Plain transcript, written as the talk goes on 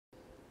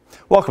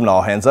Welcome to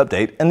All Hands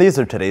Update, and these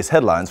are today's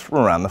headlines from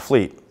around the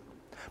fleet.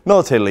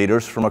 Military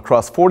leaders from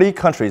across 40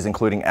 countries,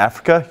 including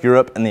Africa,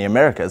 Europe, and the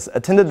Americas,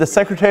 attended the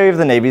Secretary of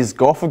the Navy's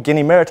Gulf of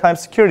Guinea Maritime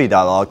Security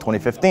Dialogue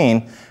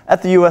 2015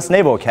 at the U.S.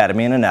 Naval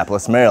Academy in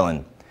Annapolis,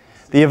 Maryland.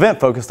 The event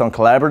focused on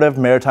collaborative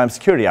maritime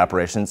security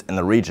operations in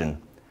the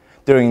region.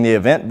 During the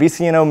event,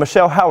 VCNO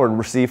Michelle Howard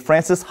received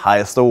France's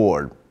highest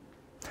award.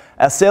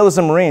 As sailors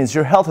and Marines,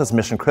 your health is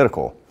mission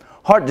critical.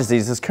 Heart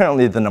disease is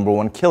currently the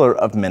 #1 killer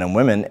of men and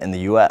women in the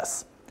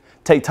U.S.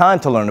 Take time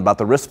to learn about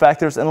the risk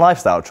factors and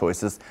lifestyle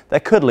choices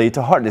that could lead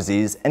to heart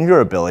disease and your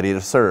ability to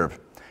serve.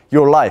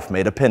 Your life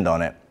may depend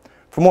on it.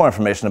 For more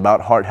information about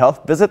heart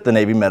health, visit the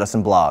Navy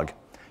Medicine blog.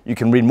 You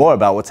can read more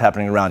about what's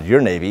happening around your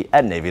Navy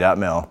at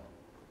Navy.mil.